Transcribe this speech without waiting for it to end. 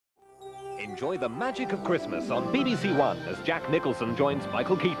Enjoy the magic of Christmas on BBC1 as Jack Nicholson joins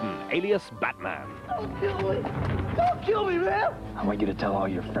Michael Keaton, alias Batman. Don't kill me! Don't kill me, man! I want you to tell all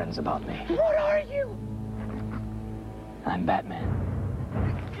your friends about me. What are you? I'm Batman.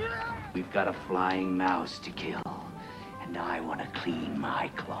 We've got a flying mouse to kill, and I want to clean my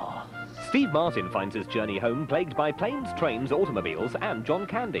claws. Steve Martin finds his journey home plagued by planes, trains, automobiles, and John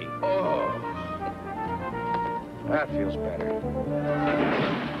Candy. Oh, that feels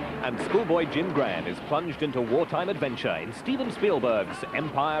better. And schoolboy Jim Graham is plunged into wartime adventure in Steven Spielberg's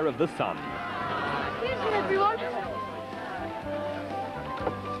Empire of the Sun. Here's everyone.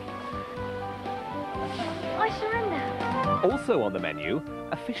 I surrender. Also on the menu,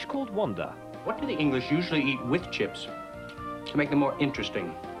 A Fish Called Wanda. What do the English usually eat with chips to make them more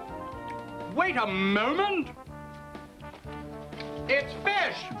interesting? Wait a moment! It's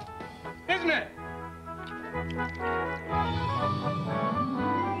fish! Isn't it?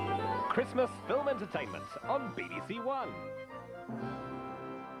 Christmas film entertainment on BBC1.